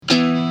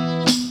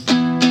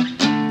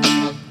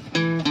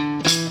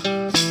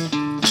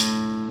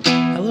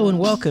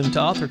Welcome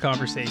to Author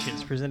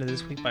Conversations, presented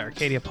this week by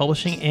Arcadia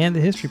Publishing and the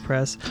History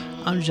Press.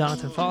 I'm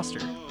Jonathan Foster.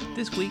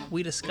 This week,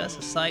 we discuss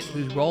a site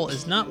whose role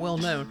is not well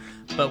known,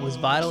 but was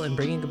vital in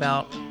bringing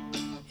about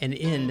an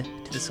end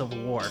to the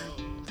Civil War.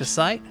 The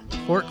site,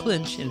 Fort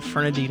Clinch in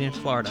Fernandina,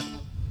 Florida.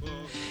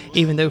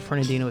 Even though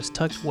Fernandina was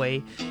tucked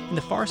away in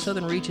the far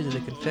southern reaches of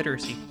the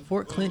Confederacy,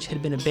 Fort Clinch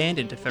had been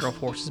abandoned to federal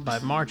forces by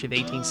March of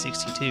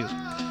 1862.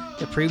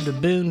 It proved a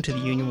boon to the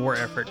Union war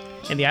effort,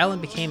 and the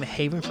island became a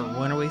haven for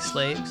runaway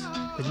slaves,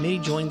 with many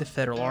joining the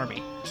Federal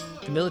Army.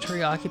 The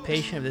military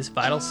occupation of this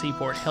vital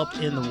seaport helped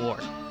end the war,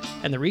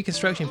 and the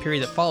Reconstruction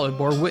period that followed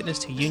bore witness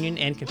to Union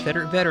and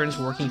Confederate veterans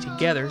working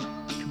together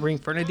to bring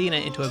Fernandina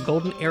into a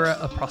golden era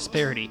of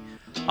prosperity.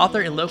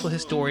 Author and local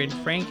historian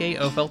Frank A.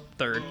 Ofelt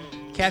III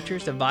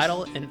captures the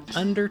vital and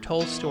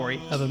undertold story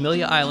of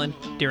Amelia Island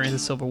during the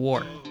Civil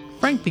War.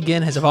 Frank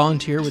began as a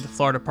volunteer with the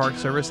Florida Park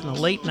Service in the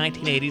late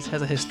 1980s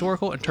as a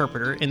historical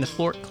interpreter in the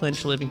Fort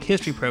Clinch Living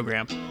History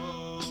program.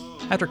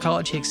 After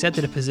college, he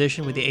accepted a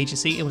position with the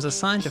agency and was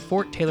assigned to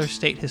Fort Taylor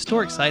State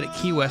Historic Site at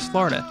Key West,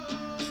 Florida.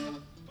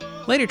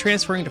 Later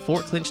transferring to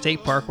Fort Clinch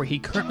State Park, where he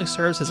currently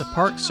serves as a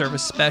Park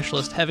Service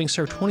specialist, having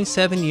served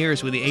 27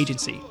 years with the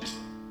agency.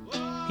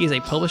 He is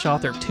a published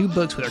author of 2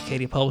 books with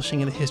Arcadia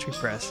Publishing and the History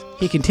Press.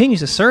 He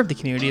continues to serve the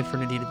community of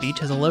Fernandina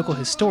Beach as a local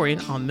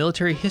historian on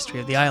military history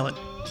of the island.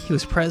 He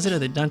was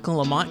president of the Duncan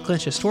Lamont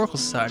Clinch Historical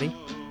Society,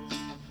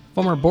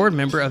 former board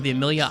member of the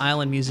Amelia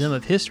Island Museum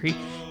of History,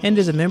 and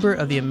is a member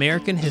of the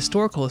American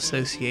Historical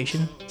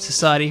Association,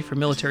 Society for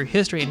Military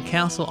History, and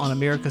Council on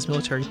America's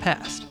Military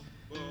Past.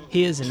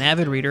 He is an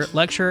avid reader,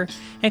 lecturer,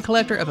 and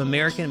collector of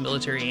American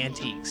military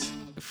antiques.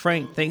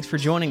 Frank, thanks for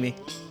joining me.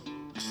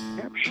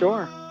 Yep,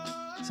 sure.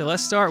 So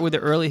let's start with the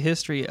early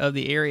history of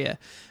the area.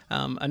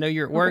 I know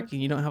you're at work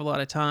and you don't have a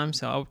lot of time,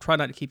 so I'll try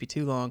not to keep you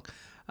too long.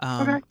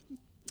 Okay.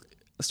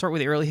 Let's start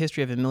with the early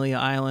history of Amelia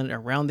Island,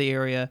 around the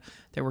area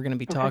that we're going to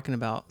be talking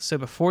about. So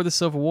before the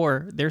Civil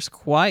War, there's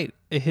quite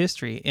a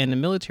history and a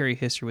military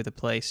history with the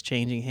place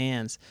changing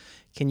hands.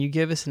 Can you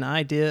give us an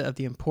idea of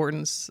the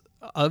importance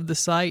of the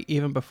site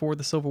even before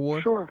the Civil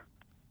War? Sure.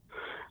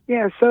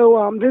 Yeah,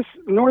 so this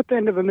north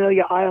end of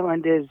Amelia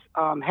Island is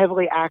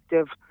heavily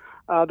active.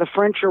 The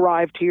French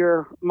arrived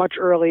here much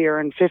earlier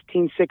in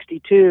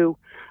 1562.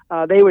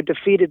 They were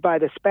defeated by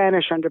the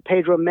Spanish under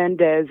Pedro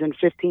Mendez in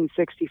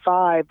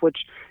 1565,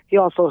 which he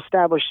also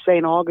established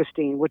St.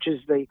 Augustine, which is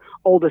the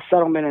oldest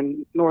settlement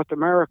in North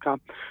America.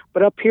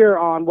 But up here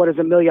on what is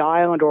Amelia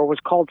Island, or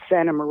was called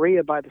Santa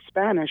Maria by the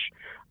Spanish,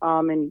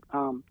 in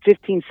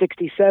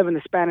 1567,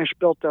 the Spanish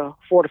built a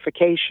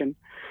fortification.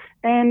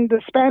 And the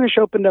Spanish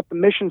opened up a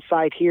mission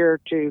site here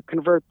to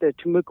convert the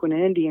Timucuan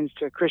Indians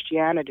to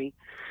Christianity.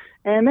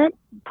 And that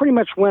pretty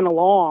much went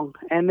along.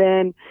 And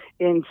then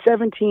in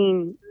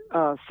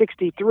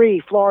 1763,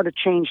 Florida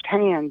changed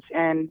hands,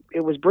 and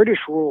it was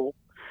British rule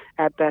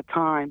at that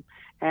time.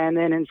 And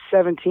then in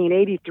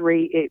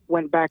 1783, it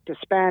went back to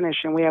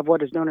Spanish, and we have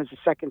what is known as the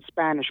Second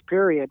Spanish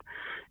period.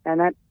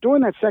 And that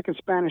during that Second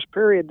Spanish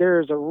period,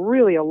 there's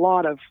really a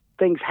lot of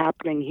things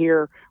happening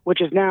here,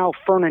 which is now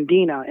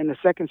Fernandina. In the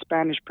Second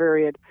Spanish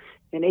period,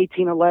 in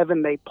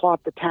 1811, they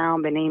plot the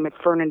town. They name it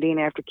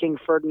Fernandina after King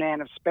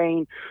Ferdinand of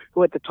Spain,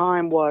 who at the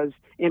time was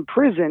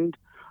imprisoned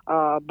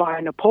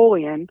by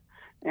Napoleon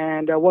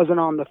and wasn't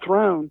on the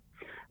throne.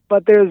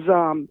 But there's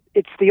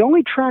it's the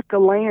only tract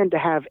of land to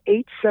have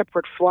 8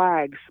 separate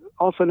flags,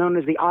 also known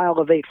as the Isle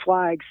of 8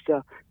 Flags,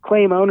 to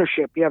claim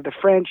ownership. You have the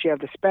French, you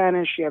have the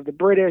Spanish, you have the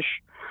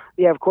British,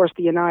 you have, of course,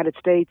 the United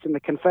States and the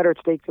Confederate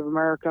States of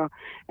America.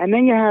 And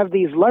then you have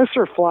these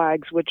lesser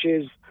flags, which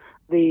is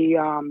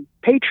the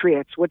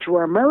Patriots, which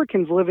were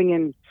Americans living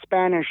in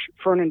Spanish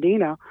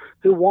Fernandina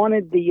who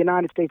wanted the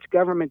United States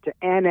government to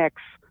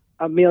annex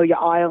Amelia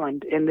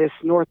Island in this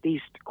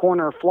northeast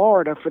corner of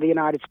Florida for the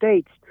United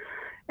States.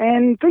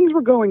 And things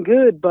were going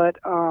good, but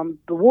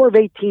the War of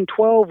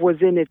 1812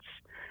 was in its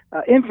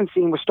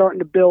infancy and was starting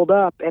to build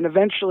up, and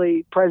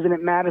eventually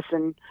President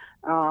Madison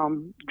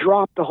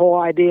dropped the whole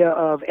idea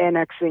of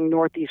annexing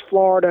northeast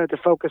Florida to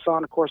focus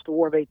on, of course, the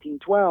War of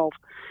 1812.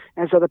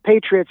 And so the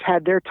Patriots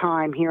had their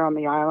time here on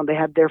the island. They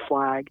had their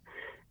flag.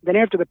 Then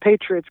after the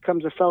Patriots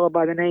comes a fellow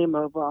by the name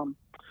of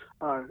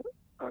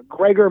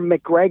Gregor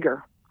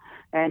McGregor,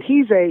 and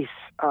he's a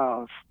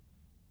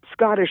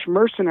Scottish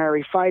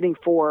mercenary fighting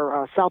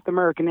for South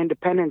American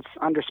independence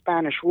under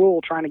Spanish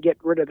rule, trying to get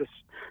rid of the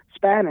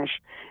Spanish.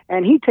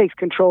 And he takes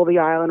control of the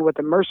island with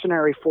a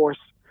mercenary force,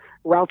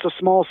 routes a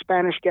small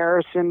Spanish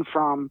garrison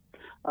from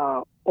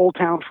Old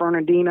Town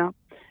Fernandina,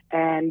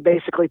 and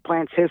basically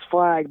plants his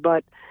flag.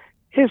 But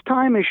his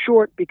time is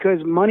short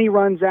because money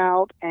runs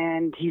out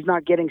and he's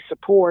not getting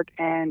support,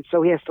 and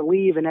so he has to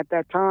leave. And at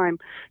that time,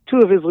 2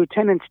 of his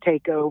lieutenants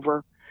take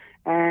over,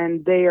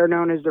 and they are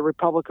known as the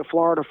Republic of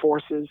Florida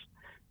forces.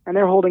 And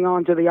they're holding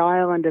on to the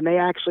island, and they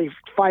actually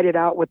fight it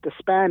out with the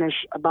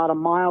Spanish about a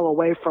mile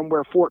away from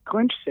where Fort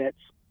Clinch sits.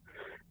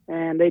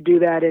 And they do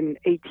that in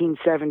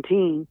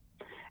 1817.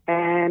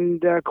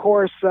 And, of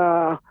course,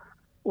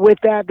 with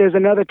that, there's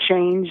another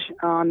change.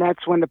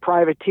 That's when the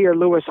privateer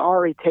Louis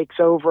Ari takes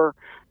over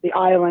the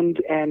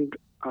island and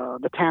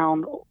the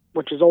town,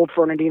 which is Old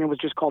Fernandina, was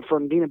just called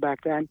Fernandina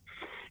back then.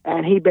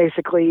 And he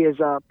basically is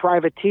a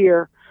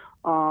privateer,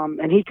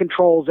 and he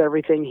controls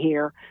everything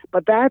here.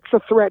 But that's a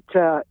threat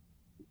to,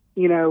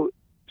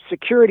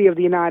 security of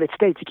the United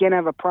States. You can't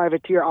have a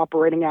privateer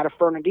operating out of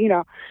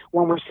Fernandina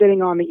when we're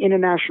sitting on the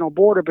international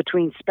border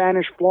between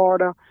Spanish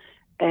Florida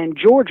and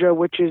Georgia,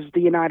 which is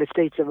the United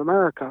States of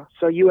America.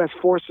 So U.S.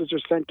 forces are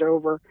sent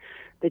over.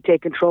 They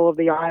take control of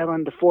the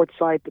island, the fort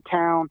site, the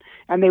town,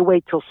 and they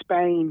wait till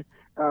Spain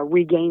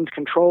regains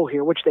control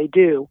here, which they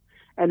do.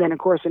 And then, of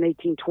course, in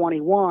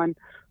 1821,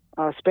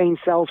 Spain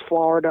sells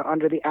Florida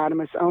under the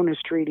Adamus-Onis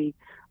Treaty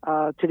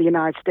to the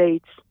United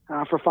States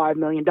for $5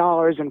 million,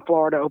 and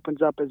Florida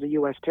opens up as a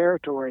U.S.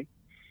 territory.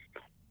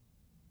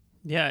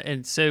 Yeah,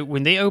 and so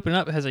when they open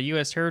up as a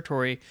U.S.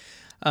 territory,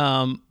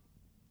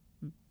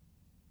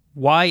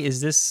 why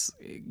is this?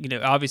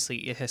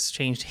 Obviously it has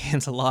changed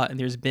hands a lot, and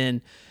there's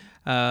been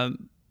a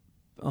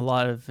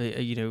lot of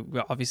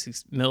obviously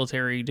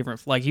military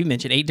different, like you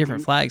mentioned, 8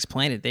 different flags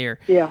planted there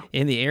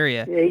in the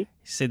area. 8.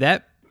 So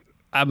that,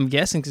 I'm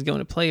guessing, is going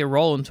to play a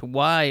role into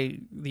why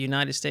the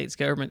United States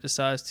government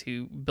decides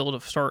to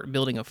start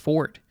building a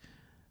fort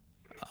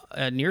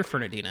near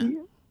Fernandina.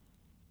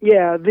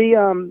 Yeah,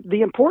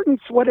 the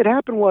importance, what had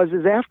happened was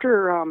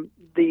after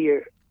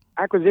the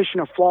acquisition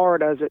of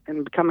Florida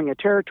and becoming a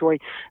territory,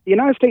 the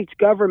United States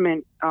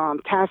government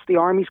tasked the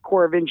Army's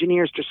Corps of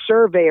Engineers to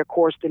survey, of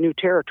course, the new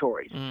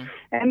territories.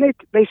 And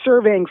they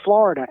surveying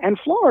Florida. And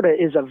Florida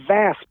is a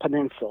vast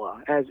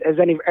peninsula, as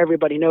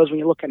everybody knows when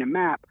you look at a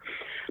map.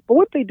 But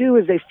what they do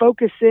is they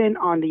focus in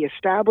on the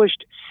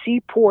established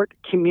seaport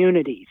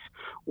communities.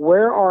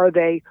 Where are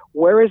they?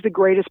 Where is the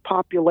greatest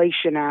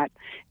population at?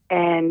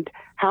 And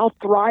how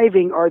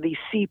thriving are these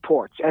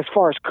seaports as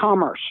far as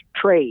commerce,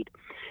 trade?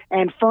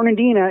 And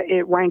Fernandina,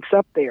 it ranks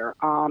up there.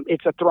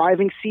 It's a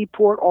thriving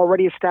seaport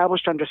already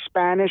established under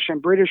Spanish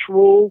and British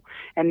rule,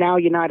 and now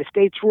United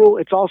States rule.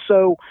 It's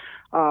also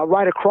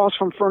right across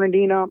from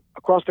Fernandina,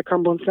 across the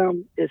Cumberland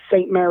Sound, is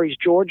St. Mary's,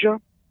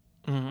 Georgia,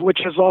 which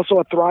is also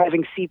a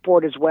thriving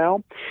seaport as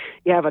well.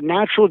 You have a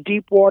natural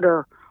deep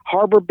water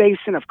harbor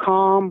basin of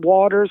calm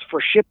waters for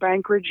ship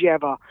anchorage. You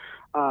have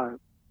a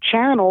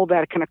channel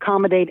that can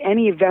accommodate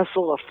any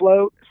vessel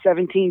afloat,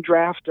 17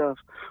 draft of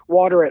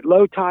water at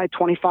low tide,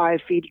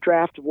 25 feet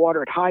draft of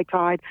water at high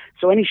tide,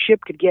 so any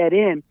ship could get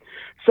in.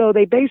 So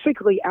they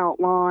basically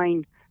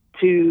outline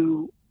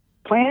to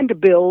plan to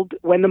build,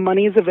 when the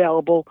money is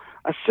available,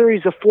 a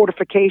series of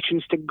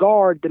fortifications to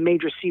guard the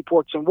major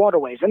seaports and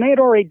waterways. And they had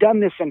already done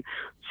this in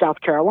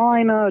South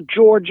Carolina,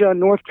 Georgia,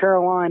 North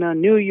Carolina,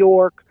 New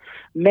York,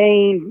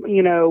 Maine,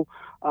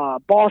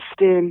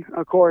 Boston,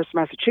 of course,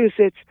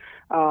 Massachusetts.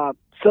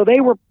 So they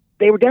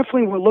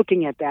definitely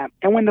looking at that.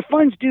 And when the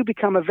funds do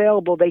become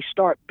available, they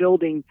start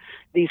building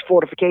these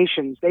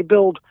fortifications. They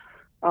build,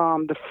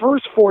 the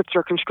first forts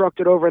are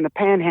constructed over in the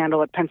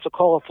Panhandle at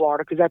Pensacola,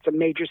 Florida, because that's a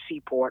major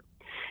seaport.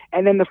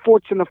 And then the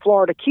forts in the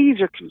Florida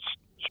Keys are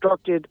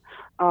constructed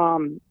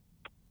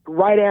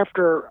right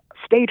after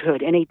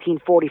statehood in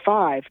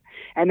 1845.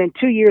 And then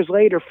 2 years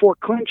later,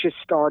 Fort Clinch is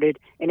started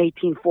in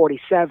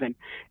 1847.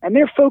 And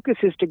their focus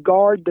is to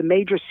guard the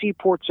major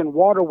seaports and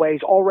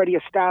waterways already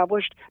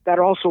established that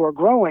also are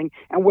growing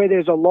and where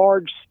there's a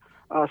large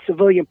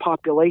civilian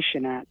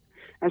population at.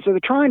 And so they're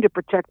trying to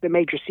protect the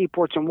major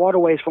seaports and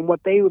waterways from what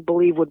they would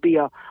believe would be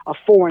a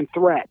foreign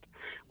threat.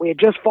 We had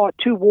just fought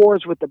 2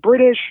 wars with the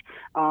British,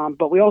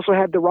 but we also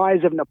had the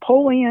rise of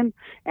Napoleon,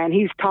 and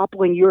he's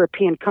toppling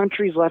European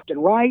countries left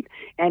and right.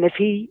 And if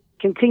he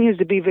continues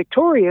to be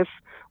victorious,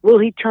 will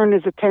he turn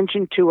his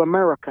attention to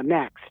America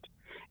next?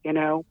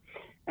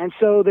 And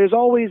so there's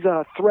always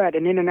a threat,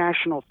 an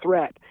international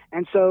threat.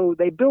 And so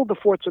they build the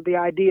forts with the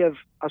idea of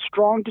a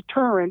strong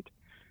deterrent.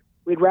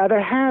 We'd rather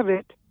have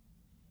it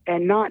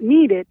and not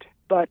need it,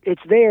 but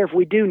it's there if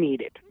we do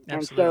need it. Absolutely.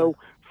 And so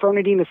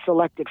Fernandina is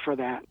selected for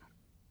that.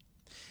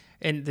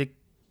 And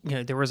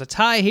there was a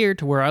tie here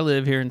to where I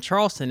live here in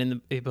Charleston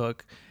in the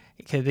book,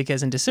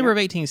 because in December of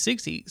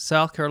 1860,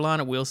 South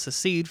Carolina will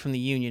secede from the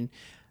Union.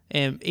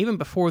 And even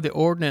before the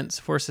ordinance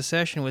for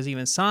secession was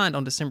even signed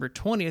on December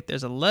 20th,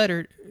 there's a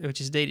letter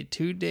which is dated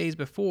 2 days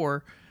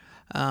before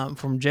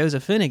from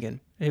Joseph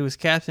Finnegan, who was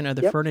captain of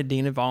the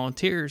Fernandina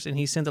Volunteers. And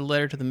he sent a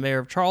letter to the mayor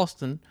of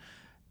Charleston,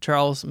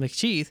 Charles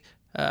McCheath,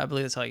 I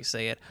believe that's how you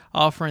say it,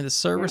 offering the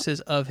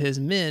services of his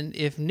men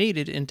if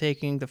needed in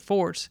taking the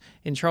forts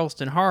in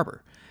Charleston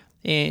Harbor.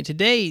 And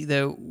today,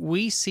 though,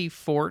 we see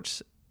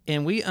forts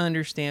and we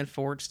understand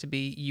forts to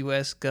be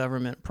U.S.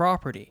 government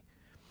property.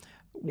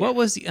 What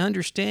was the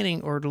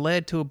understanding or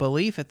led to a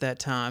belief at that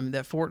time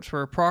that forts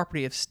were a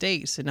property of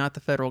states and not the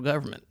federal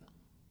government?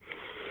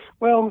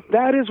 Well,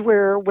 that is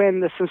where, when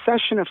the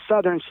secession of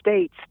southern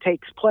states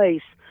takes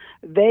place,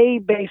 they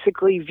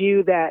basically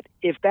view that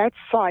if that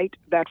site,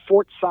 that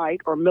fort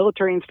site or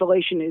military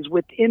installation is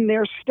within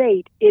their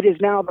state, it is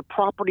now the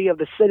property of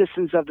the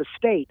citizens of the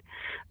state.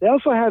 They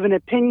also have an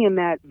opinion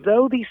that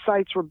though these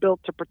sites were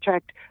built to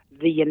protect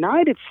the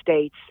United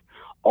States,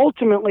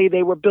 ultimately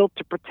they were built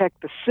to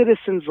protect the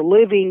citizens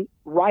living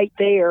right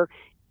there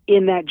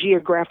in that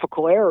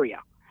geographical area.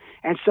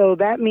 And so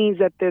that means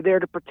that they're there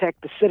to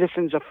protect the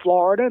citizens of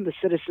Florida and the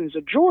citizens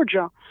of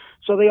Georgia.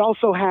 So they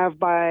also have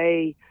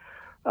by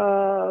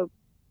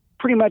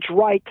pretty much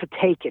right to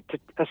take it, to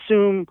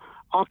assume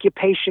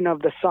occupation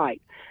of the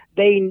site.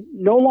 They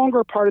no longer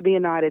are part of the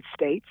United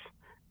States,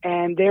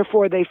 and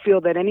therefore they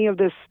feel that any of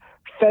this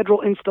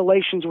federal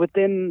installations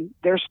within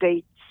their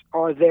states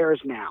are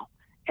theirs now.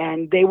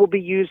 And they will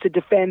be used to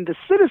defend the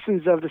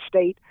citizens of the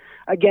state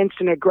against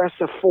an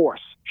aggressive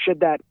force, should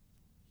that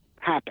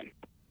happen.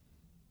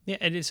 Yeah,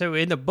 and so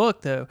in the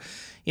book, though,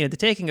 the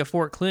taking of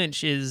Fort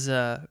Clinch is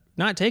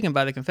not taken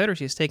by the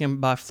Confederacy; it's taken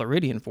by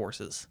Floridian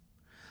forces.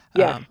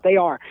 Yes, they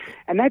are,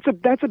 and that's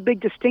a big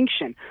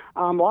distinction.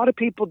 A lot of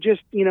people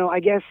just, I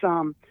guess,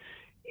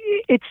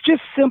 it's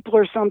just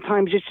simpler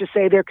sometimes just to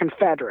say they're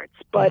Confederates.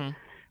 But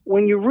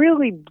when you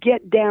really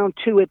get down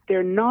to it,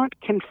 they're not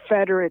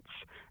Confederates.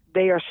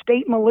 They are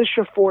state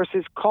militia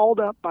forces called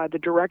up by the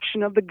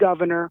direction of the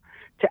governor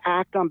to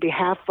act on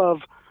behalf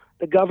of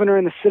the governor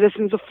and the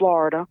citizens of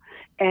Florida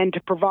and to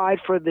provide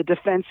for the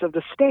defense of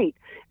the state.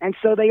 And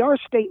so they are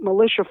state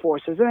militia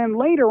forces. And then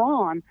later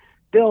on,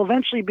 they'll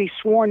eventually be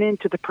sworn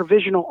into the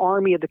Provisional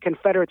Army of the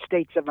Confederate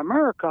States of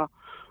America,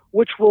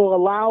 which will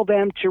allow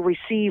them to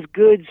receive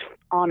goods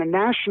on a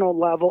national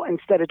level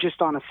instead of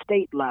just on a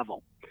state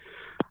level.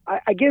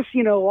 I guess,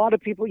 a lot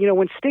of people,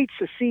 when states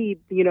secede,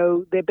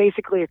 they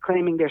basically are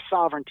claiming their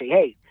sovereignty.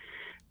 Hey,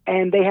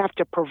 and they have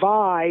to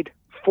provide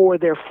for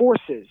their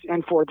forces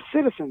and for the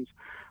citizens.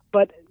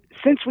 But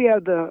since we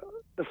have the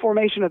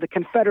formation of the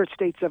Confederate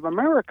States of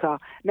America,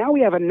 now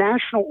we have a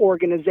national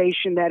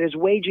organization that is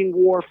waging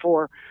war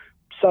for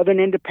Southern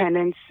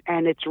independence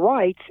and its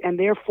rights, and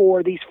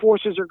therefore these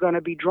forces are going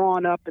to be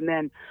drawn up and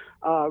then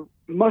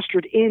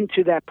mustered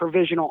into that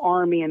Provisional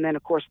Army and then,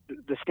 of course,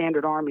 the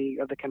Standard Army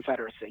of the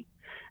Confederacy.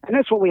 And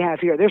that's what we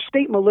have here. They're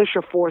state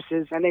militia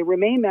forces, and they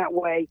remain that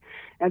way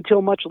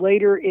until much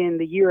later in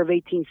the year of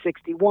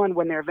 1861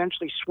 when they're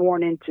eventually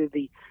sworn into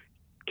the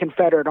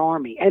Confederate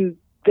Army. And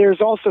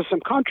there's also some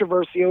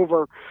controversy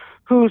over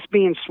who's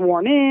being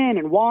sworn in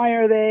and why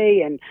are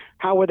they and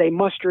how are they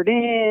mustered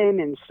in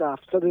and stuff.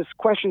 So there's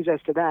questions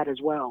as to that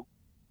as well.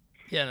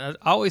 Yeah,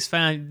 I always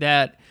found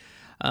that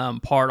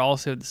part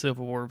also of the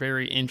Civil War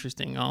very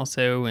interesting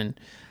also. And,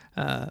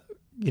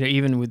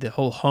 even with the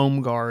whole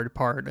Home Guard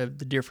part of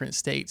the different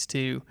states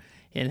too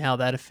and how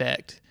that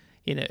affect,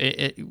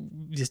 it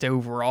just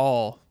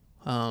overall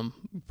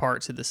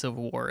parts of the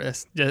Civil War.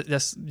 That's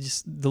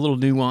just the little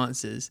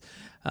nuances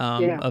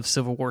of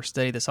Civil War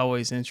study that's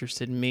always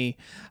interested me.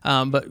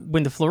 But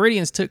when the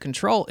Floridians took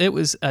control, it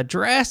was a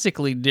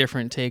drastically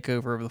different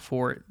takeover of the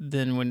fort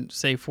than when,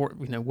 say,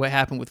 what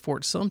happened with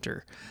Fort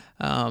Sumter.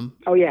 And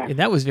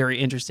that was very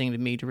interesting to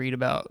me to read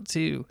about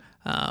too.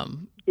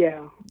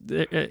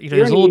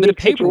 There's a little bit of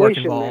paperwork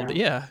involved.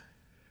 There.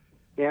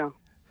 Yeah.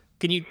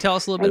 Can you tell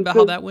us a little bit about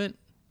how that went?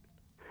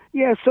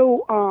 Yeah,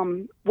 so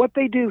what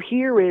they do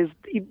here is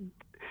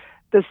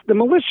the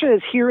militia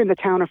is here in the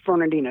town of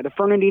Fernandina. The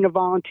Fernandina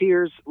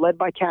Volunteers, led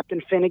by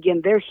Captain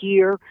Finnegan, they're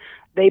here.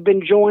 They've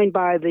been joined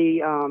by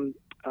the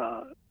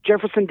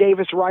Jefferson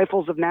Davis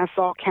Rifles of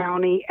Nassau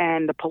County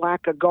and the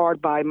Palatka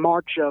Guard by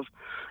March of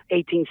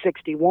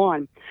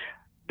 1861.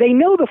 They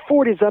know the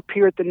fort is up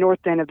here at the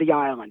north end of the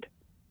island.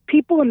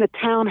 People in the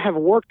town have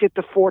worked at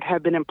the fort,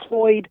 have been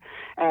employed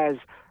as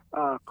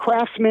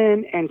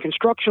craftsmen and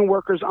construction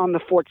workers on the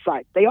fort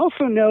site. They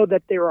also know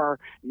that there are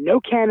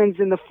no cannons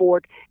in the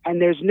fort and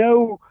there's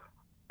no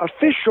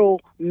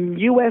official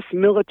U.S.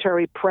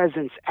 military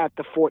presence at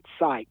the fort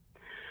site.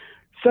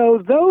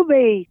 So though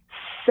they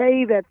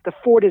say that the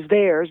fort is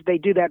theirs, they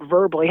do that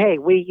verbally. Hey,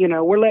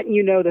 we're letting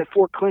you know that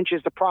Fort Clinch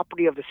is the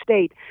property of the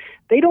state.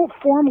 They don't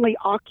formally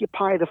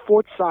occupy the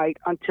fort site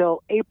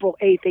until April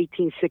 8th,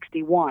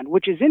 1861,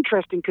 which is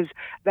interesting because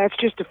that's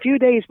just a few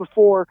days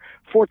before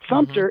Fort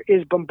Sumter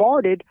is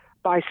bombarded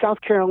by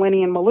South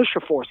Carolinian militia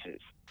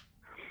forces.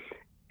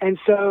 And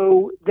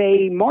so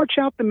they march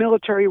out the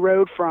military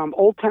road from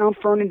Old Town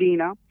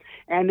Fernandina,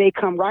 and they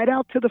come right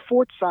out to the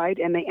fort site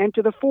and they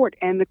enter the fort.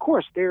 And of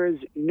course, there is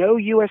no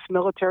U.S.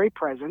 military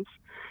presence.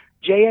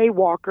 J.A.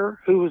 Walker,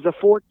 who was the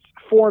fort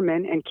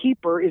foreman and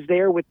keeper, is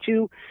there with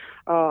two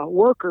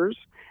workers,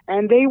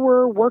 and they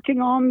were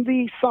working on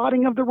the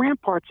sodding of the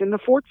ramparts in the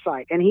fort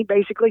site. And he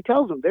basically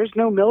tells them there's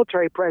no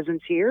military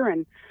presence here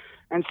and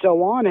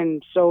so on.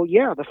 And so,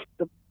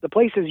 the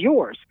place is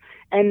yours.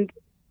 And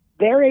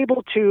they're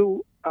able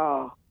to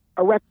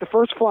erect the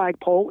first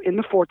flagpole in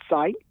the fort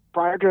site.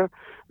 Prior to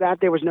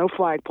that, there was no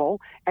flagpole,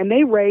 and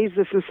they raised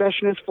the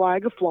secessionist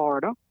flag of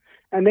Florida,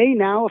 and they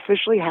now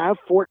officially have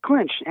Fort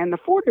Clinch. And the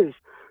fort is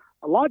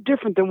a lot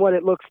different than what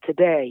it looks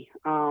today.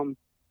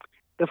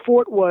 The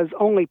fort was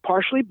only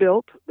partially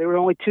built. There were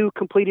only 2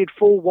 completed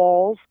full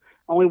walls,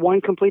 only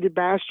 1 completed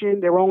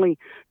bastion. There were only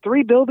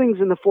 3 buildings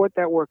in the fort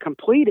that were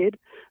completed.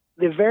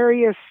 The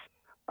various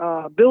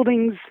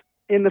buildings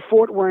in the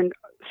fort were in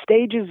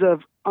stages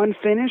of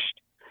unfinished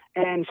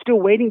and still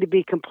waiting to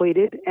be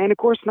completed, and of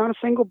course, not a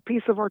single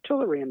piece of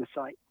artillery in the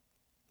site.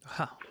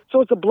 Wow.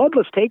 So it's a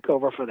bloodless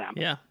takeover for them.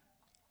 Yeah.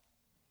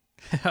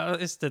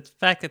 It's the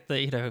fact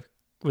that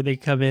when they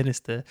come in,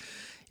 it's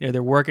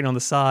they're working on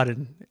the sod,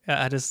 and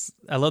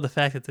I love the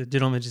fact that the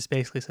gentleman just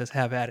basically says,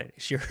 "Have at it,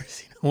 it's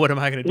yours." What am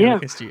I going to do Yeah.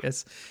 against you?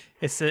 It's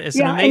an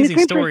Yeah, and amazing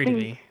it's story to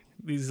interesting. me.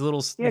 These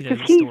little Yeah,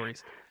 because these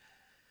stories.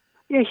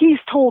 yeah, he's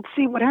told.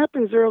 See, what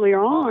happens earlier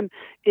on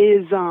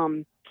is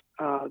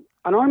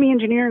an Army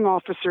engineering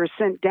officer is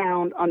sent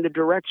down under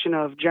direction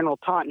of General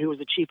Totten, who was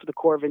the chief of the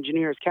Corps of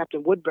Engineers,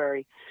 Captain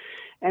Woodbury.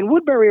 And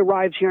Woodbury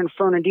arrives here in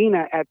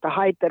Fernandina at the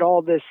height that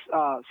all this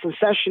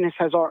secessionist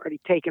has already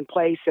taken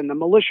place and the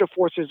militia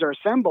forces are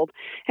assembled.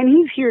 And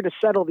he's here to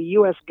settle the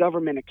U.S.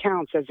 government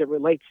accounts as it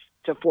relates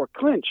to Fort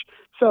Clinch.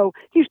 So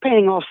he's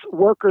paying off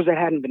workers that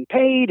hadn't been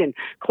paid and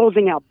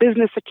closing out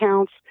business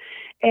accounts.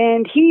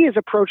 And he is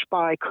approached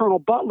by Colonel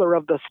Butler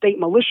of the state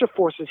militia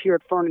forces here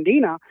at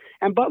Fernandina.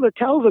 And Butler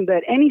tells him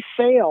that any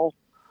sale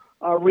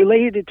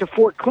related to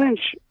Fort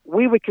Clinch,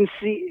 we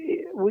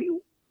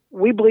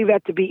believe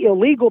that to be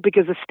illegal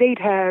because the state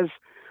has,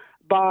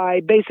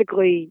 by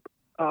basically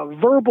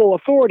verbal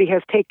authority,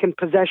 has taken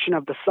possession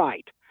of the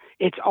site.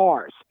 It's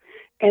ours.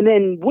 And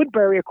then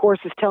Woodbury, of course,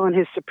 is telling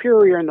his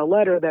superior in the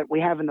letter that we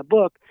have in the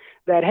book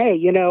that,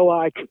 hey,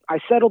 I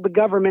settled the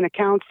government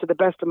accounts to the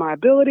best of my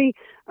ability,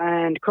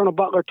 and Colonel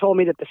Butler told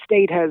me that the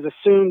state has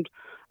assumed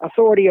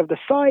authority of the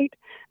site,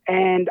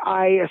 and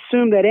I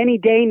assume that any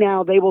day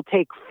now they will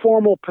take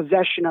formal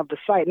possession of the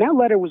site. And that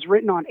letter was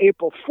written on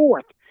April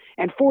 4th.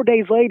 And 4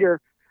 days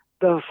later,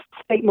 the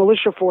state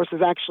militia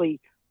forces actually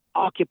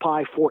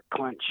occupy Fort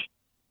Clinch.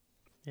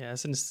 Yeah,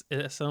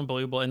 it's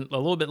unbelievable. And a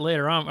little bit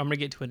later on, I'm going to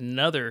get to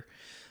another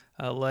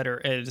letter,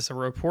 and it's a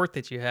report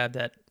that you have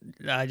that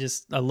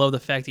I love the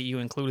fact that you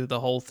included the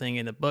whole thing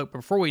in the book. But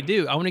before we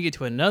do, I want to get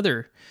to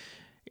another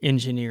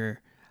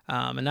engineer,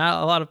 and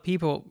not a lot of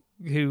people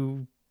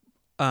who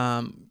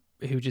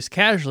just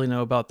casually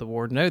know about the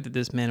war know that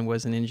this man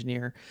was an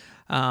engineer.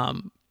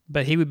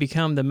 But he would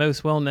become the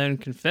most well-known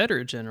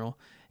Confederate general,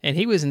 and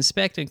he was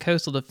inspecting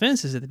coastal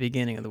defenses at the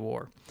beginning of the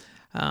war.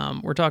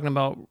 We're talking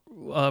about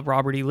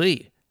Robert E.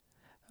 Lee.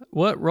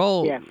 What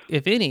role,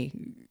 if any,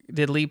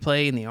 did Lee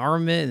play in the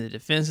armament and the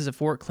defenses of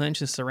Fort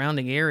Clinch and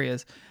surrounding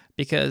areas?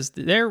 Because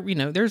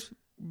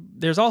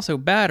there's also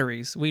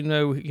batteries. We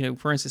know,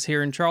 for instance,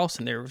 here in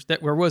Charleston, there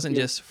wasn't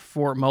just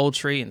Fort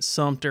Moultrie and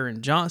Sumter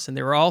and Johnson.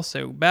 There were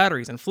also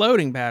batteries and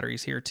floating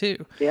batteries here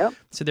too. Yeah.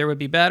 So there would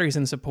be batteries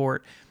in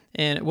support.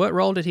 And what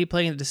role did he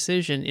play in the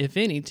decision, if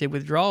any, to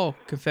withdraw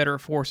Confederate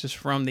forces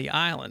from the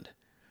island?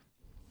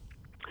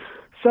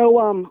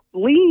 So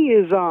Lee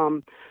is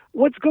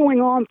what's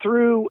going on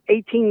through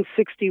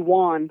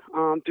 1861,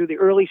 through the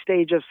early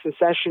stage of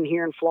secession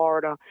here in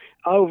Florida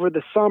over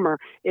the summer,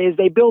 is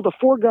they build a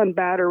 4-gun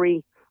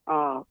battery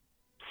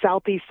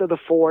southeast of the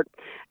fort.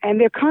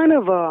 And they're kind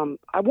of,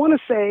 I want to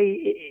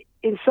say,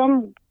 in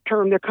some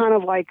term, they're kind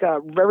of like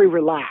very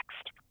relaxed.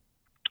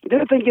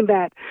 They're thinking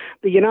that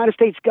the United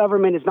States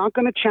government is not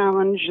going to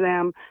challenge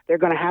them. They're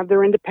going to have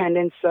their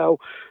independence. So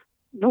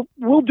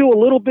we'll do a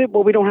little bit,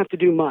 but we don't have to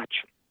do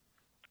much.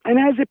 And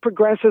as it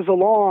progresses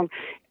along,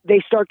 they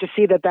start to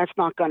see that that's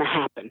not going to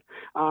happen.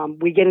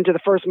 We get into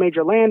the first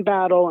major land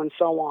battle and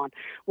so on.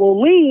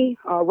 Well, Lee,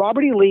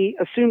 Robert E. Lee,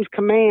 assumes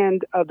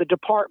command of the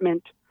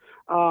Department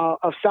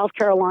of South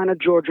Carolina,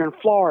 Georgia, and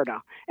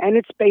Florida. And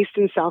it's based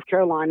in South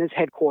Carolina's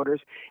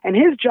headquarters. And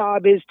his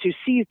job is to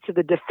see to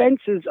the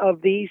defenses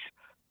of these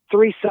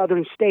 3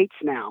 southern states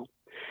now.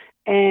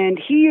 And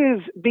he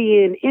is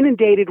being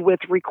inundated with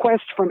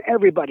requests from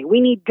everybody. We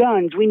need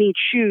guns, we need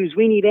shoes,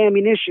 we need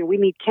ammunition, we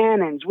need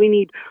cannons, we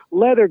need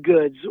leather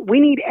goods,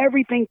 we need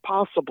everything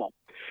possible.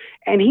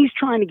 And he's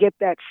trying to get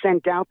that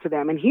sent out to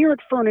them. And here at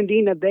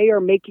Fernandina, they are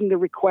making the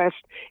request,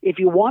 if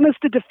you want us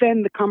to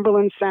defend the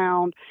Cumberland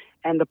Sound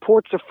and the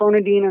ports of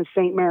Fernandina and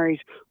St. Mary's,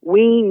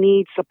 we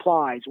need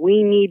supplies,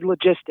 we need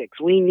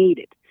logistics, we need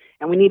it,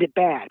 and we need it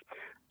bad.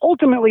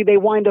 Ultimately, they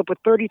wind up with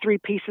 33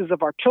 pieces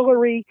of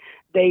artillery.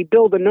 They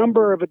build a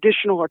number of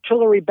additional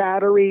artillery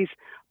batteries,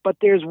 but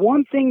there's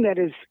one thing that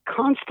is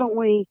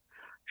constantly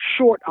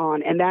short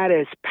on, and that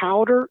is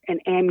powder and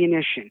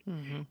ammunition.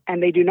 Mm-hmm.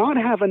 And they do not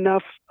have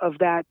enough of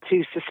that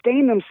to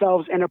sustain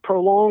themselves in a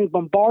prolonged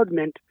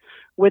bombardment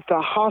with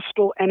a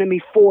hostile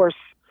enemy force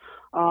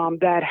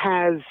that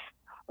has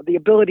the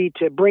ability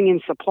to bring in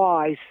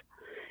supplies.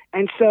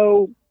 And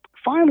so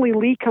finally,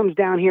 Lee comes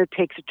down here,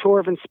 takes a tour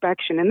of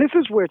inspection, and this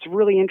is where it's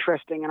really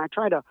interesting, and I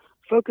try to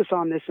focus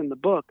on this in the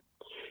book.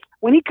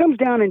 When he comes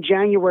down in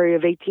January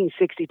of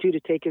 1862 to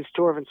take his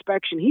tour of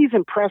inspection, he's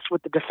impressed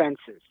with the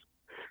defenses.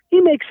 He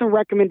makes some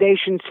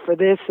recommendations for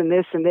this and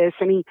this and this,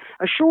 and he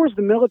assures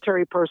the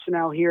military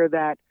personnel here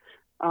that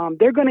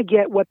they're going to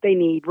get what they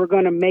need. We're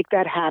going to make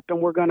that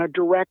happen. We're going to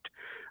direct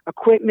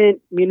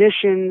equipment,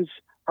 munitions,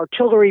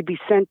 artillery be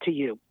sent to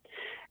you.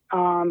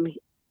 And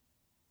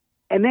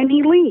then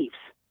he leaves.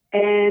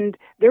 And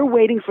they're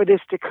waiting for this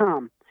to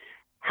come.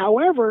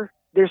 However,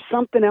 there's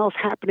something else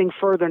happening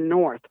further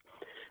north.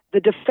 The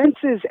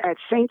defenses at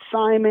St.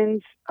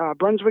 Simon's,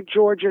 Brunswick,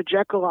 Georgia,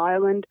 Jekyll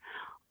Island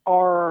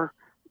are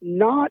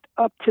not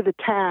up to the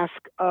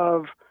task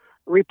of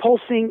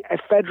repulsing a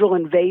federal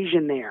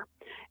invasion there.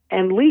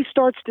 And Lee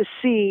starts to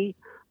see,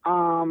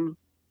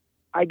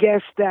 I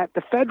guess, that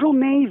the Federal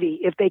Navy,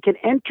 if they can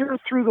enter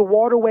through the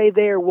waterway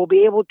there, will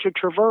be able to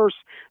traverse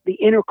the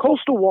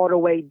intercoastal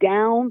waterway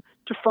down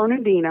to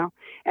Fernandina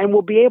and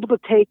will be able to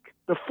take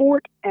the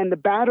fort and the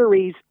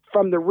batteries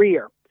from the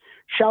rear.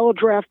 Shallow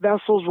draft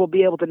vessels will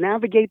be able to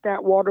navigate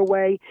that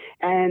waterway,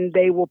 and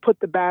they will put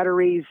the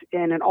batteries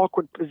in an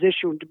awkward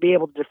position to be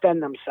able to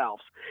defend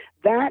themselves.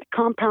 That,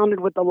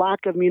 compounded with the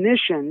lack of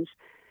munitions,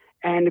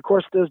 and of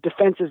course those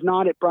defenses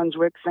not at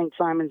Brunswick, St.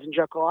 Simons, and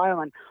Jekyll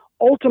Island,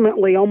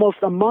 ultimately, almost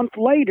a month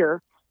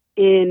later,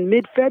 in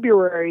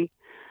mid-February,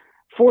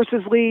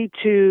 forces Lee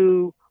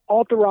to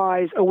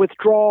authorize a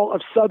withdrawal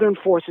of Southern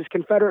forces,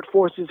 Confederate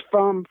forces,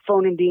 from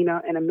Fernandina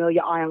and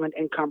Amelia Island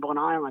and Cumberland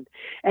Island.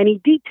 And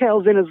he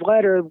details in his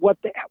letter what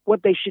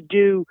they should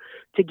do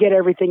to get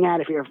everything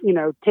out of here. You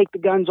know, take the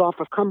guns off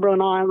of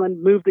Cumberland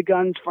Island, move the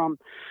guns from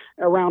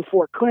around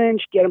Fort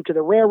Clinch, get them to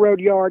the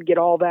railroad yard, get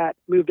all that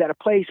moved out of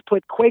place,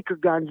 put Quaker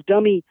guns,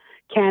 dummy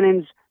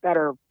cannons that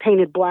are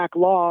painted black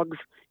logs,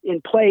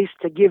 in place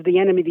to give the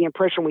enemy the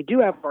impression we do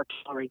have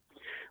artillery.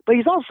 But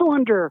he's also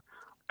under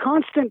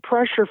constant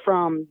pressure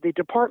from the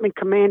department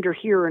commander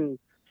here in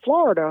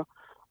Florida,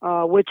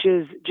 which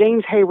is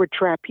James Hayward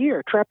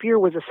Trappier. Trappier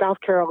was a South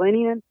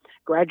Carolinian,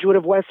 graduate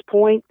of West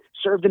Point,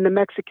 served in the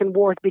Mexican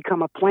War to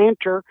become a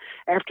planter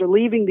after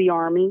leaving the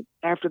Army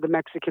after the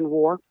Mexican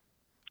War.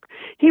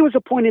 He was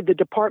appointed the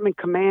department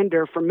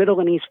commander for Middle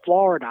and East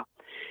Florida.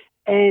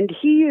 And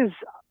he is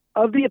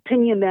of the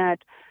opinion that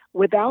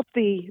without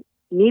the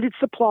needed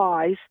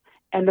supplies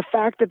and the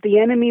fact that the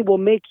enemy will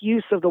make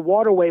use of the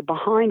waterway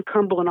behind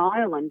Cumberland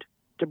Island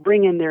to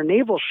bring in their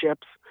naval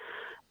ships,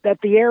 that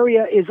the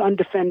area is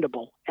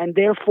undefendable. And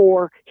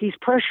therefore, he's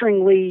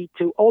pressuring Lee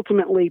to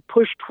ultimately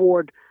push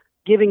toward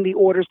giving the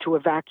orders to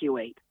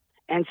evacuate.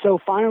 And so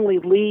finally,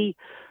 Lee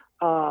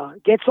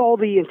gets all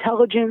the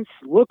intelligence,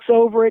 looks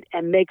over it,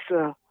 and makes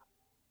a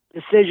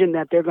decision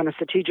that they're going to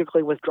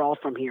strategically withdraw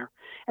from here.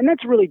 And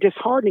that's really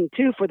disheartening,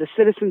 too, for the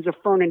citizens of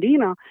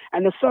Fernandina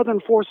and the Southern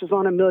forces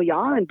on Amelia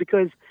Island,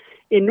 because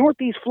in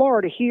Northeast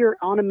Florida, here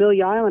on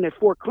Amelia Island at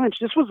Fort Clinch,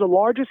 this was the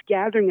largest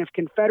gathering of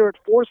Confederate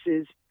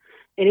forces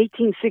in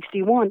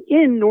 1861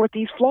 in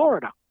Northeast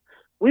Florida.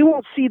 We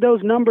won't see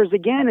those numbers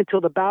again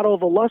until the Battle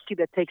of Olustee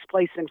that takes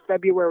place in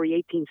February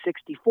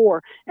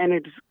 1864, and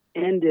its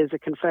end is a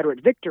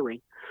Confederate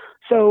victory.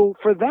 So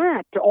for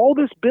that, to all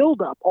this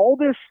buildup, all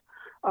this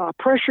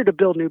pressure to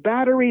build new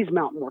batteries,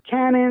 mount more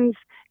cannons,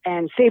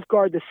 and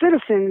safeguard the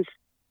citizens,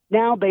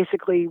 now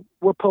basically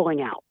we're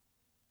pulling out.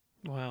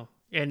 Wow.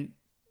 And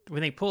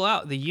when they pull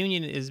out, the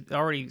Union is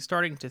already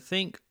starting to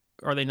think,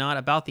 are they not,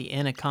 about the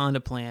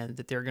Anaconda Plan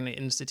that they're going to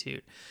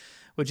institute,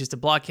 which is to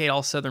blockade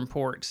all southern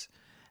ports.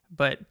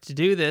 But to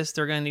do this,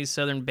 they're going to need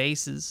southern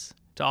bases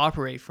to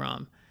operate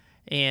from.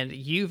 And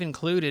you've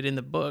included in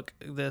the book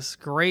this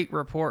great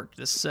report,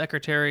 the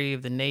Secretary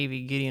of the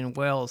Navy, Gideon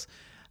Welles,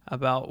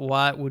 about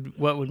what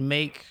would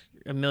make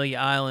Amelia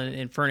Island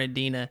and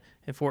Fernandina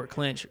and Fort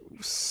Clinch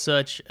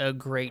such a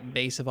great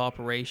base of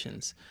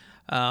operations.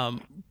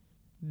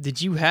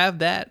 Did you have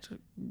that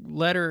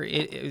letter?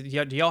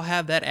 Do y'all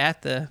have that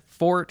at the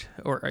fort,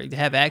 or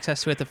have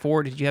access to it at the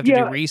fort? Did you have to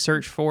do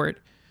research for it?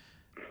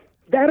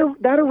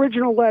 That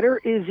original letter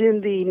is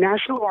in the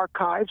National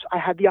Archives. I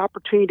had the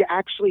opportunity to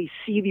actually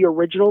see the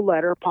original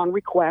letter upon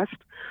request.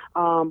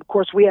 Of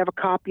course, we have a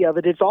copy of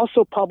it. It's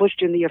also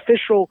published in the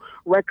official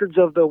records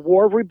of the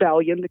War of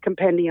Rebellion, the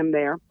compendium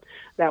there,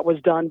 that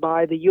was done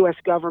by the U.S.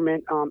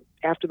 government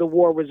after the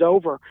war was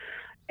over.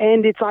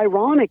 And it's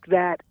ironic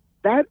that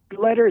that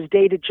letter is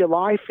dated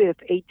July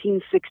 5th,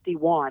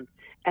 1861,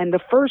 and the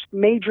first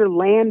major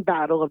land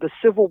battle of the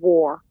Civil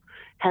War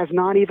has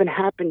not even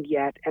happened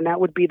yet, and that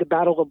would be the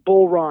Battle of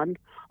Bull Run,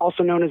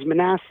 also known as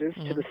Manassas,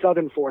 to the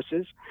Southern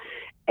forces.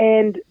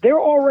 And they're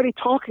already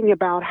talking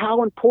about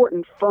how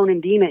important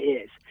Fernandina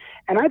is.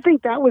 And I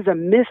think that was a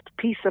missed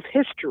piece of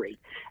history,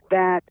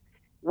 that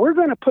we're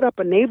going to put up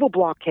a naval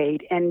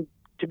blockade, and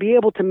to be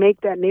able to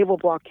make that naval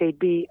blockade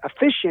be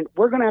efficient,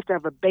 we're going to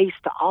have a base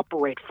to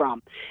operate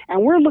from.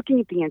 And we're looking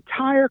at the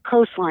entire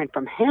coastline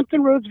from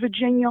Hampton Roads,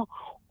 Virginia,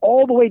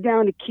 all the way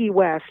down to Key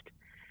West.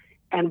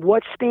 And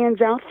what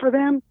stands out for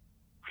them?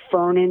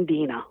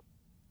 Fernandina.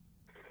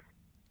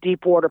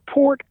 Deepwater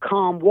port,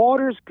 calm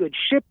waters, good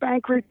ship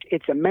anchorage.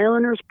 It's a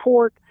mariner's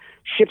port.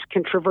 Ships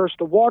can traverse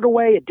the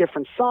waterway at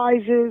different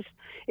sizes.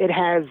 It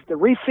has the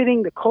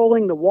refitting, the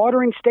coaling, the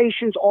watering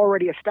stations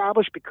already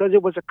established because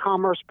it was a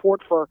commerce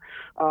port for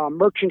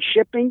merchant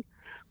shipping.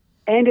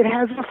 And it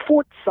has a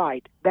fort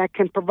site that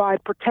can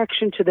provide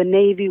protection to the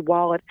Navy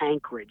while at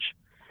anchorage.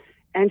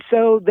 And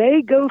so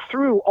they go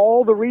through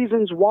all the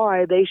reasons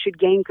why they should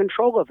gain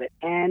control of it.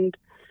 And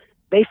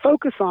they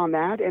focus on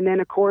that. And then,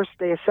 of course,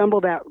 they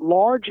assemble that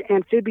large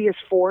amphibious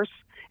force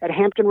at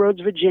Hampton Roads,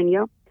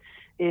 Virginia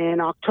in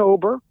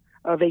October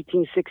of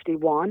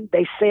 1861.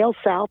 They sail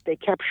south. They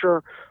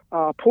capture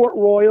Port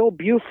Royal,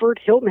 Beaufort,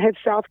 Hilton Head,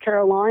 South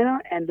Carolina.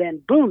 And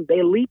then, boom,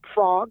 they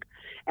leapfrog.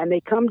 And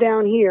they come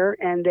down here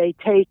and they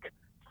take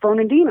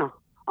Fernandina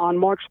on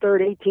March 3rd,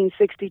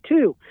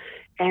 1862.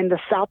 And the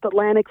South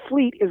Atlantic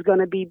Fleet is going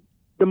to be,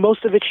 the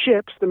most of its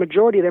ships, the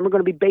majority of them are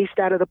going to be based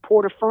out of the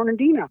port of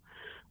Fernandina,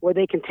 where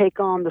they can take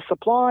on the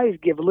supplies,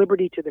 give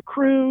liberty to the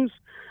crews,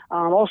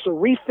 also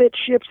refit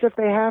ships if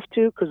they have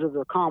to because of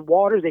the calm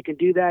waters. They can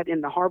do that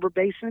in the harbor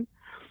basin.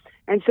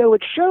 And so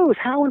it shows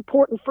how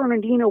important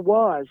Fernandina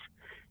was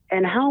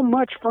and how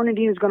much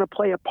Fernandina is going to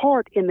play a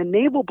part in the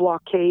naval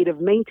blockade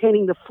of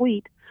maintaining the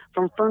fleet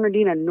from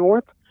Fernandina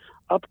north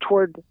up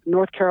toward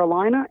North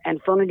Carolina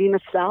and Fernandina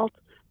south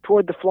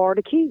toward the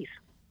Florida Keys.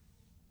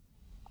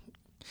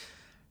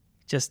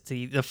 Just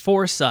the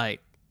foresight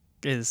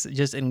is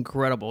just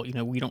incredible.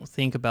 We don't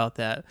think about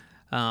that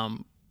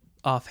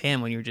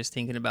offhand when you're just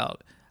thinking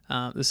about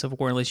the Civil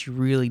War unless you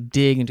really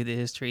dig into the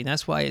history. And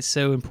that's why it's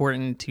so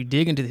important to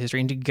dig into the history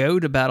and to go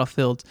to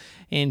battlefields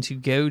and to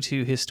go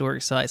to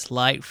historic sites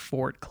like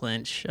Fort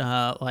Clinch.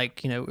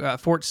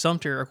 Fort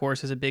Sumter, of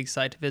course, is a big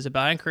site to visit.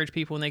 But I encourage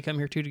people when they come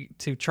here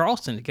to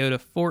Charleston to go to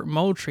Fort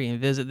Moultrie and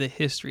visit the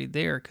history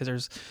there, because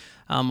there's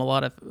a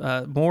lot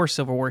of more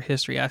Civil War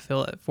history, I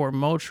feel, at Fort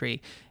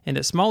Moultrie and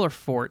at smaller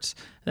forts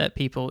that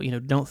people,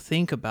 don't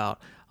think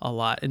about a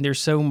lot. And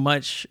there's so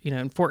much,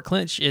 and Fort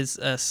Clinch is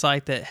a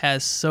site that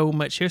has so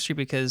much history,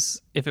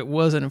 because if it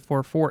wasn't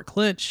for Fort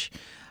Clinch,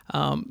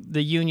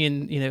 the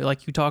Union,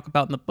 like you talk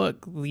about in the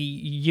book, the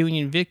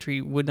Union victory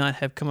would not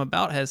have come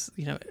about as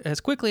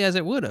quickly as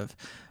it would have.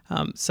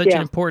 Such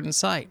an important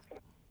site.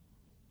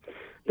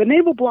 The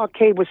naval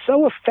blockade was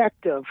so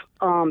effective.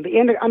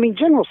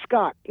 General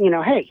Scott,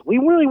 hey, we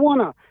really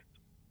want to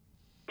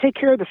take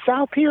care of the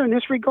South here in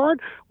this regard.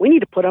 We need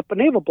to put up a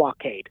naval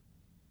blockade.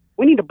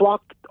 We need to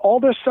block all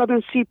their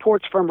southern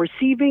seaports from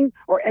receiving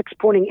or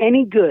exporting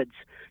any goods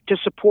to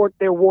support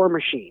their war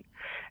machine.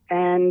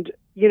 And,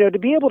 to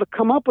be able to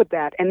come up with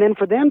that, and then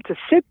for them to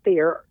sit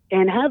there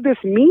and have this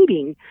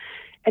meeting,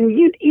 and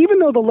even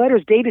though the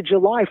letter's dated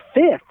July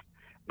 5th,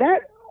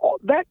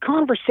 that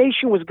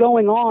conversation was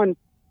going on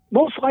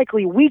most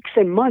likely weeks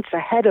and months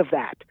ahead of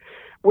that,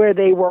 where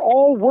they were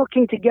all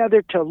working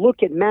together to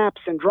look at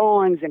maps and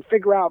drawings and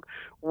figure out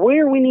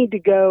where we need to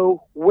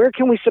go, where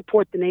can we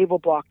support the naval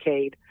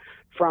blockade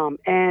from.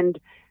 And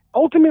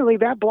ultimately,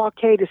 that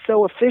blockade is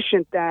so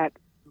efficient that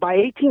by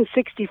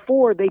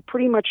 1864, they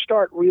pretty much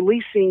start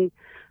releasing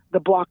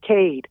the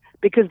blockade,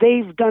 because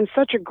they've done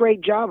such a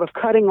great job of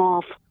cutting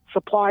off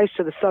supplies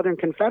to the Southern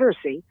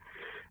Confederacy.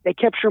 They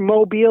capture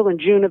Mobile in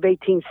June of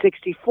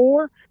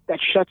 1864. That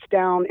shuts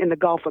down in the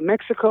Gulf of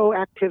Mexico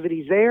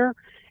activities there.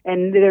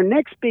 And their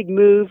next big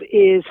move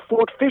is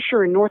Fort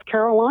Fisher in North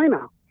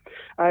Carolina.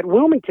 At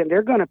Wilmington,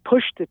 they're going to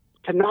push to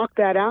knock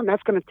that out, and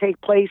that's going to take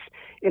place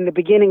in the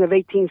beginning of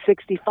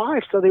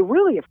 1865. So they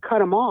really have cut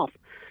them off.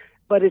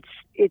 But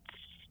it's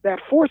that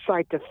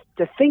foresight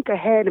to think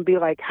ahead and be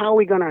like, how are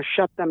we going to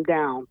shut them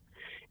down?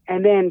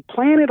 And then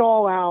plan it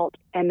all out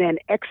and then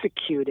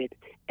execute it.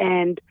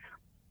 And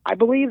I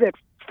believe that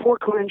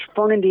Fort Clinch,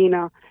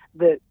 Fernandina,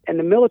 and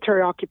the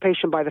military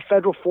occupation by the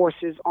federal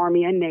forces,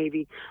 Army and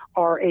Navy,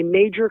 are a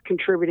major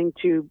contributing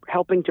to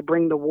helping to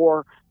bring the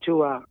war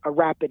to a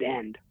rapid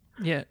end.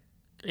 Yeah.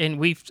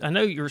 And I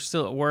know you're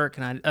still at work,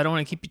 and I don't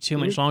want to keep you too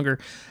much longer,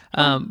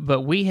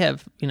 but we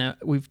have,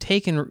 we've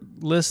taken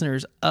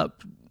listeners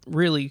up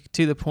really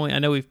to the point. I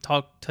know we've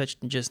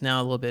touched just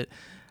now a little bit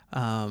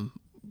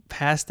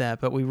past that,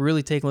 but we've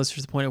really taken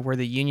listeners to the point of where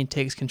the Union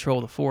takes control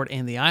of the fort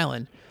and the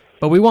island.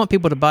 But we want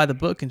people to buy the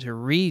book and to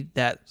read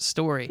that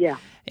story. Yeah.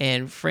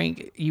 And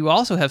Frank, you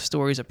also have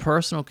stories of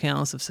personal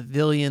accounts of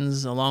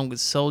civilians along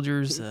with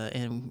soldiers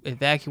and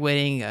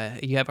evacuating.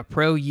 You have a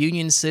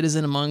pro-Union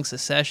citizen among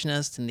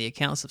secessionists and the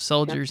accounts of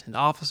soldiers and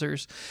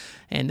officers.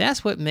 And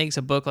that's what makes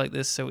a book like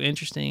this so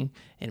interesting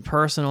and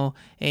personal.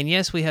 And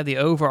yes, we have the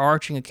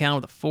overarching account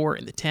of the fort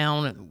and the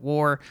town and the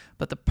war,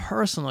 but the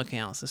personal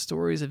accounts, the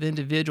stories of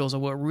individuals, are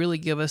what really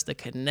give us the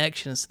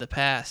connections to the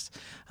past.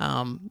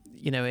 And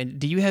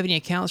do you have any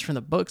accounts from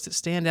the books that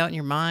stand out in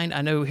your mind?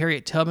 I know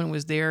Harriet Tubman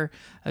was there.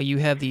 You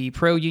have the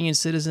pro-Union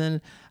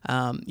citizen.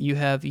 You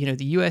have,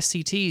 the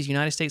USCTs,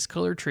 United States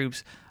Colored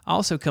Troops,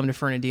 also come to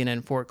Fernandina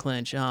and Fort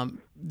Clinch.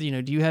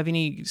 Do you have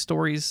any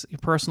stories,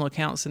 personal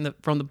accounts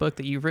from the book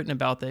that you've written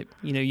about that,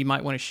 you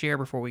might want to share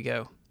before we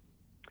go?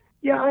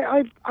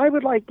 Yeah, I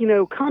would like,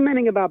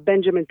 commenting about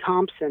Benjamin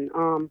Thompson,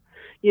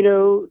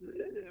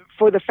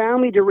 for the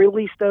family to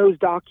release those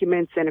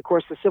documents, and of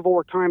course the Civil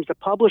War Times to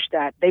publish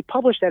that. They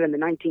published that in the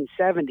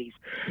 1970s.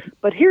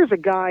 But here's a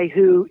guy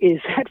who is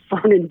at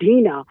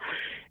Fernandina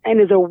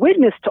and is a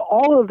witness to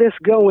all of this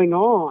going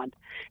on,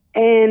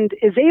 and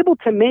is able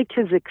to make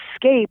his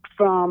escape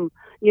from,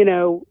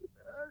 to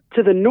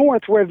the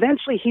north, where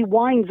eventually he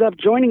winds up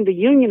joining the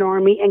Union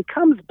Army and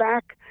comes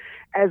back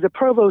as a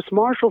provost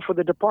marshal for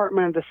the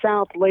Department of the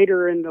South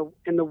later in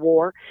the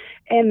war.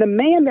 And the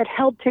man that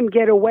helped him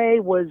get away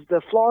was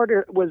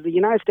the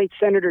United States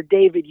Senator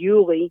David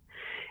Yulee,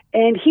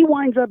 and he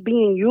winds up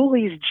being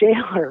Yulee's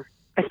jailer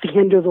at the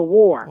end of the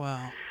war.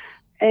 Wow.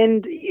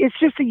 And it's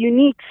just a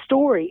unique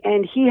story,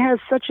 and he has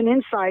such an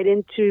insight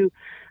into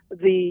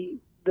the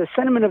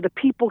sentiment of the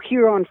people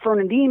here on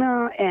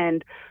Fernandina.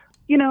 And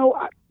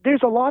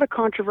there's a lot of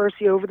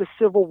controversy over the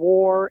Civil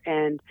War,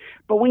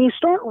 but when you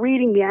start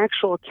reading the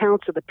actual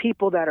accounts of the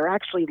people that are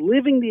actually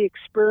living the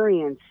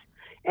experience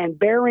and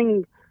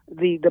bearing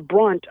the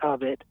brunt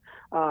of it,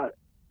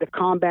 the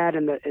combat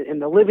and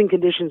the living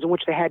conditions in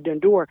which they had to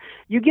endure,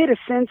 you get a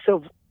sense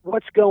of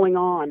what's going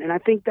on. And I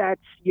think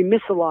you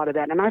miss a lot of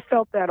that. And I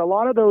felt that a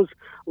lot of those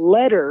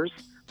letters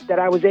that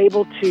I was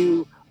able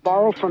to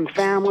borrow from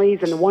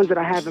families and the ones that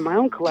I have in my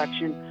own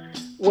collection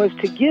was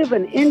to give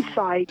an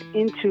insight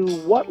into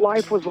what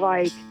life was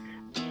like,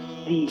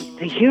 the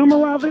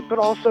humor of it, but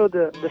also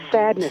the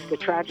sadness, the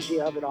tragedy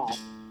of it all.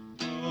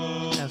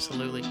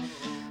 Absolutely.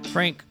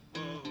 Frank,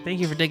 thank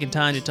you for taking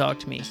time to talk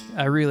to me.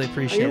 I really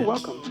appreciate it. You're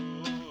welcome.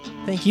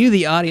 Thank you,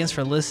 the audience,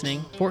 for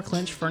listening. Fort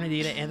Clinch,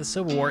 Fernandina, and the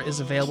Civil War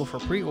is available for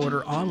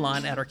pre-order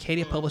online at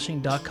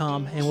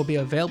arcadiapublishing.com and will be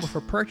available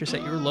for purchase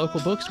at your local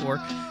bookstore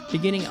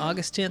beginning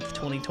August 10th,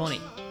 2020.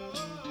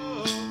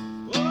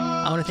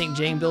 I want to thank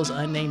Jane Bill's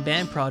Unnamed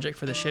Band Project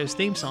for the show's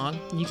theme song.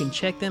 You can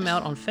check them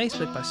out on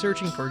Facebook by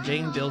searching for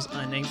Jane Bill's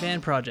Unnamed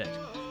Band Project.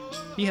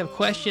 If you have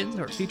questions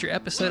or future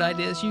episode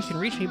ideas, you can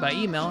reach me by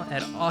email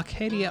at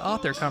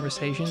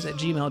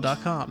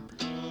arcadiaauthorconversations@gmail.com.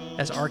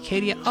 That's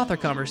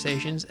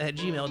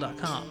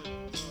arcadiaauthorconversations@gmail.com.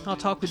 I'll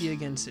talk with you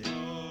again soon.